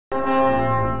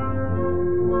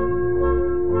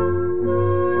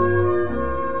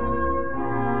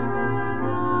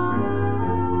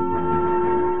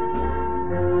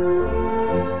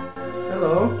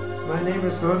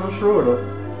Schroeder.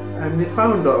 I'm the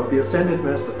founder of the Ascended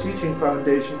Master Teaching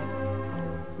Foundation,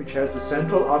 which has a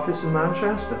central office in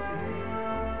Manchester.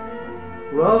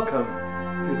 Welcome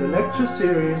to the lecture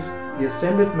series, The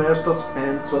Ascended Masters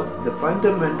Answer the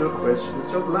Fundamental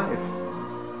Questions of Life.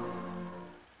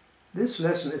 This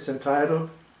lesson is entitled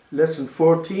Lesson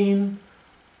 14,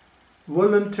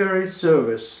 Voluntary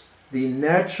Service, the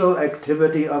Natural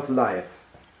Activity of Life.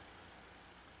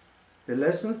 The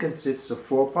lesson consists of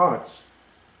 4 parts.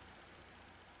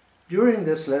 During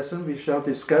this lesson we shall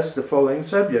discuss the following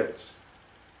subjects: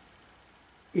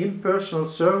 impersonal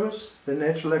service, the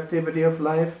natural activity of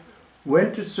life,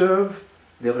 when to serve,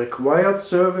 the required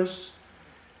service,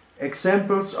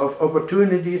 examples of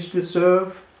opportunities to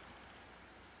serve,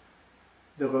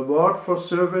 the reward for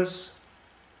service,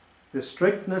 the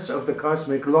strictness of the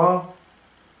cosmic law,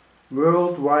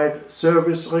 worldwide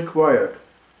service required,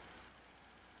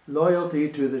 loyalty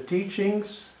to the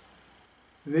teachings,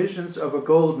 visions of a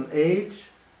golden age,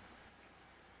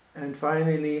 and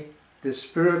finally, the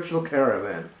spiritual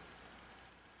caravan.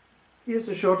 Here's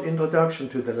a short introduction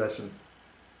to the lesson.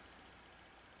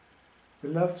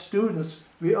 Beloved students,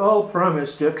 we all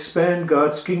promise to expand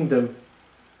God's kingdom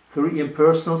through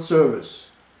impersonal service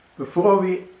before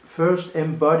we first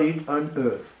embodied on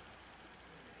earth.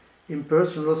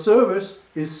 Impersonal service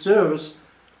is service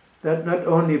that not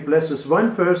only blesses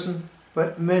one person,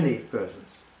 but many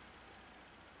persons.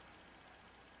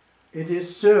 It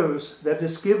is service that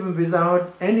is given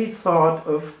without any thought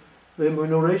of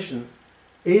remuneration,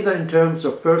 either in terms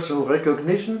of personal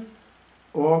recognition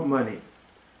or money.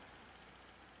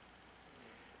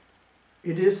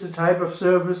 It is the type of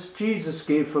service Jesus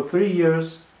gave for 3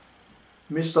 years,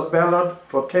 Mr. Ballard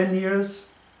for 10 years,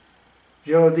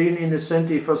 Geraldine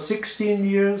Innocenti for 16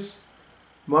 years,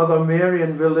 Mother Mary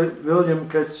and William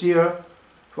Cassier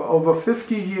for over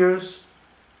 50 years,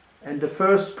 and the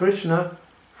first Krishna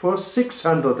for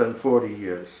 640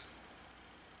 years.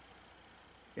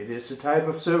 It is the type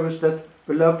of service that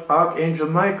beloved Archangel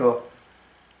Michael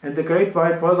and the Great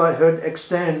White Brotherhood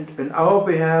extend on our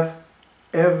behalf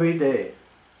every day.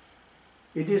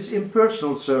 It is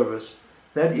impersonal service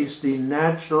that is the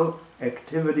natural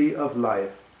activity of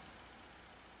life.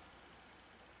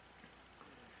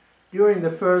 During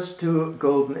the first 2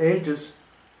 golden ages,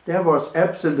 there was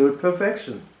absolute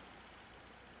perfection.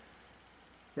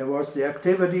 There was the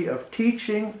activity of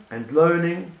teaching and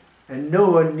learning, and no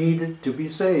one needed to be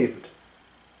saved.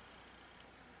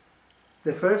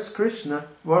 The first Krishna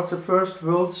was the first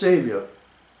world savior.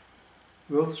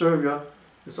 World savior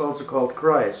is also called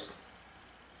Christ.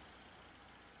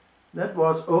 That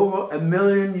was over 1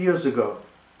 million years ago.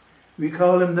 We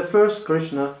call him the first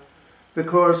Krishna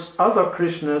because other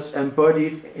Krishnas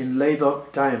embodied in later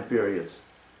time periods.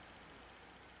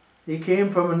 He came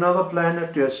from another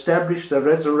planet to establish the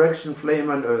resurrection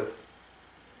flame on earth.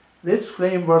 This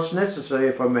flame was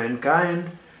necessary for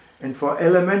mankind and for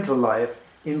elemental life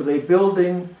in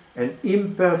rebuilding an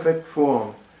imperfect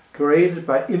form created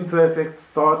by imperfect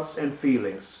thoughts and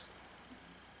feelings.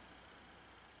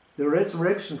 The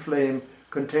resurrection flame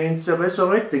contains the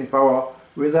resurrecting power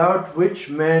without which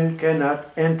man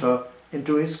cannot enter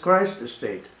into his Christ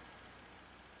estate.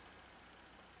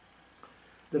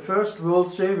 The first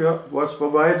world savior was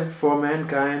provided for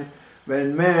mankind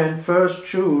when man first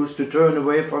chose to turn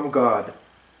away from God.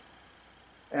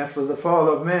 After the fall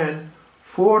of man,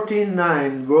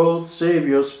 49 world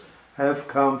saviors have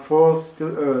come forth to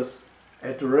earth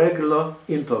at regular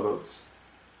intervals.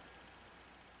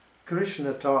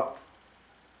 Krishna taught,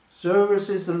 service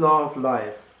is the law of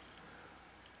life.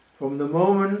 From the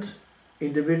moment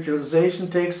individualization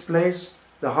takes place,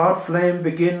 the heart flame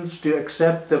begins to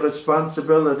accept the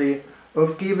responsibility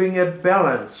of giving a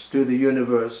balance to the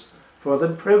universe for the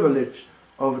privilege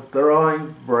of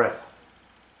drawing breath,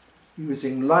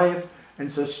 using life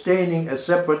and sustaining a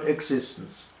separate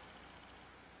existence.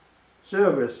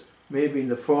 Service may be in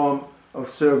the form of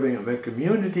serving a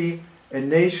community, a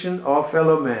nation, or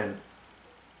fellow man.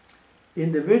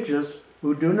 Individuals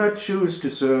who do not choose to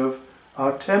serve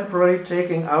are temporarily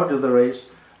taken out of the race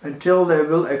until they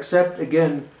will accept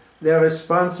again their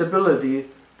responsibility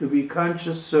to be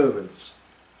conscious servants.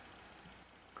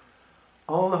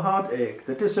 All the heartache,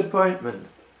 the disappointment,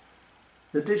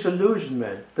 the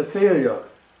disillusionment, the failure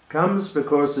comes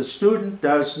because the student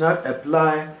does not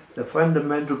apply the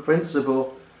fundamental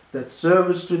principle that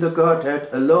service to the Godhead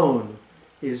alone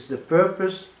is the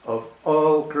purpose of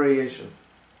all creation.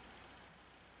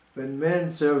 When man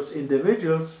serves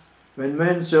individuals, when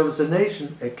man serves a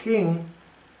nation, a king,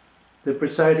 the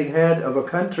presiding head of a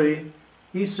country,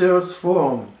 he serves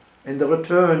form, and the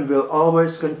return will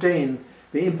always contain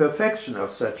the imperfection of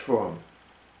such form.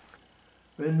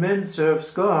 When man serves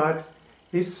God,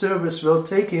 his service will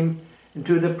take him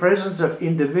into the presence of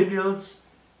individuals,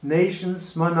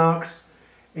 nations, monarchs,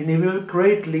 and he will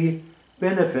greatly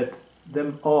benefit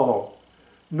them all,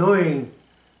 knowing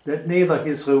that neither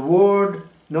his reward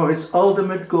nor his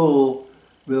ultimate goal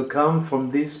will come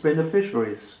from these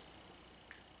beneficiaries.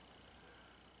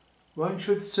 One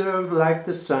should serve like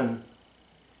the sun.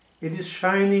 It is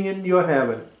shining in your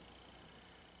heaven.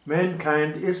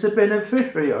 Mankind is the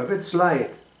beneficiary of its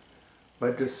light,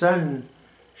 but the sun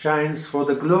shines for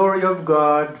the glory of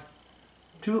God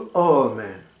to all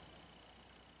men.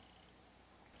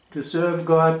 To serve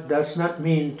God does not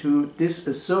mean to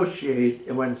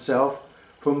disassociate oneself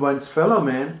from one's fellow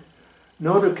man,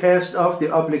 nor to cast off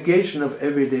the obligation of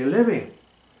everyday living.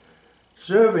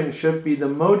 Serving should be the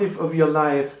motive of your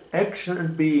life, action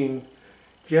and being,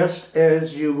 just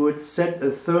as you would set a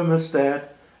thermostat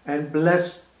and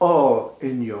bless all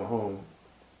in your home.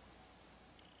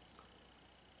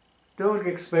 Don't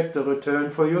expect a return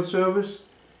for your service.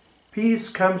 Peace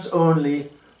comes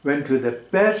only when to the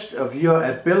best of your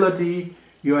ability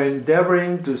you are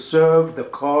endeavoring to serve the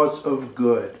cause of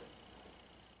good.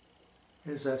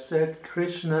 As I said,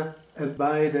 Krishna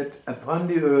abided upon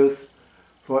the earth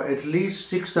for at least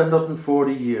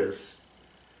 640 years.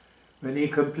 When he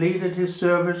completed his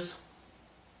service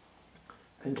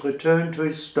and returned to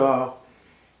his star,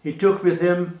 he took with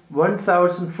him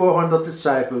 1,400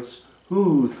 disciples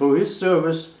who, through his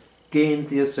service, gained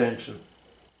the ascension.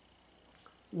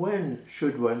 When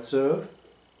should one serve?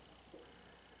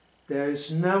 There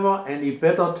is never any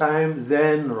better time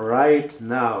than right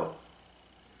now.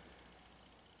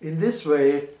 In this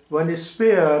way, one is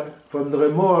spared from the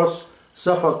remorse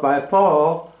suffered by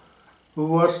Paul, who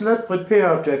was not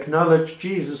prepared to acknowledge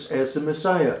Jesus as the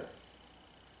Messiah.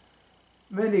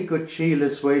 Many good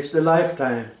Chiles waste a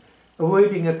lifetime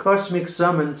awaiting a cosmic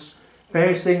summons,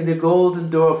 passing the golden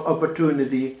door of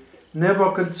opportunity,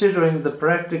 never considering the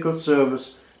practical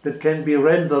service that can be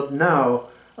rendered now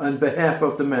on behalf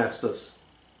of the Masters.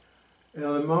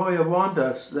 Moria warned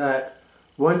us that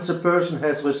once a person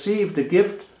has received the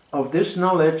gift of this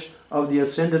knowledge of the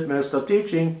Ascended Master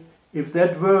teaching, if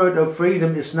that word of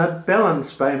freedom is not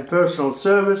balanced by impersonal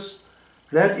service,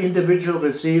 that individual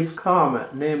receives karma,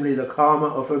 namely the karma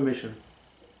of omission.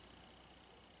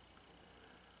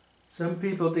 Some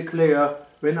people declare,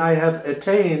 when I have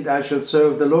attained, I shall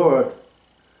serve the Lord.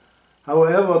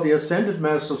 However, the Ascended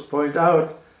Masters point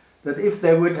out that if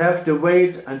they would have to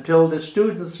wait until the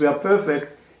students were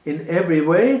perfect in every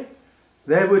way,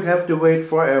 they would have to wait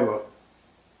forever.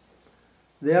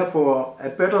 Therefore, a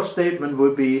better statement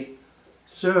would be,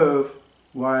 serve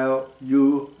while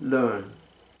you learn.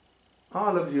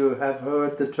 All of you have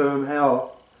heard the term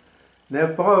hell and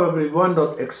have probably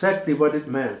wondered exactly what it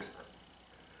meant.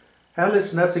 Hell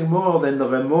is nothing more than the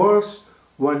remorse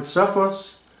one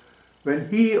suffers when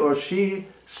he or she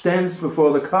stands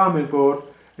before the karmic board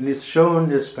and is shown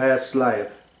his past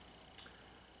life.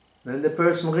 Then the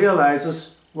person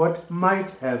realizes what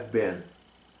might have been,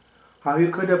 how he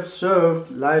could have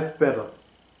served life better.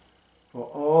 For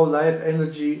all life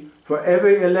energy, for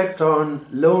every electron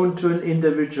loaned to an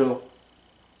individual,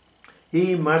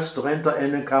 he must render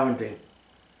an accounting.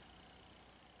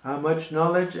 How much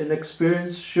knowledge and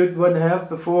experience should one have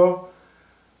before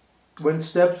one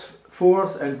steps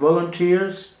forth and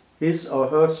volunteers his or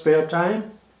her spare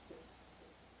time?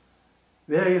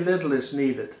 Very little is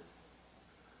needed.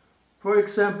 For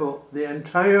example, the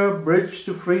entire Bridge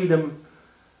to Freedom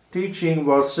teaching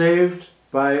was saved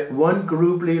by one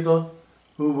group leader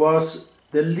who was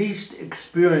the least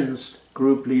experienced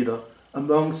group leader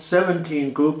among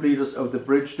 17 group leaders of the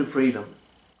Bridge to Freedom.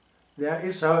 There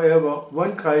is, however,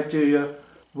 one criteria,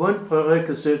 one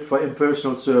prerequisite for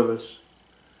impersonal service,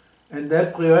 and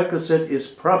that prerequisite is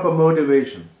proper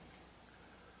motivation.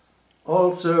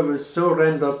 All service so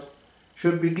rendered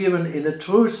should be given in a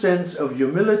true sense of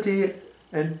humility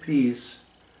and peace,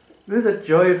 with a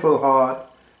joyful heart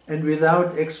and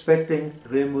without expecting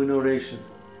remuneration.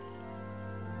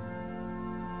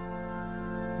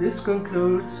 This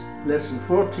concludes Lesson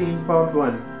 14, Part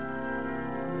 1.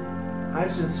 I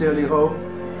sincerely hope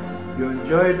you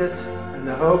enjoyed it, and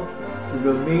I hope we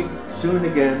will meet soon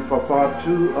again for Part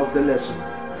 2 of the lesson.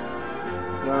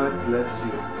 God bless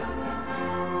you.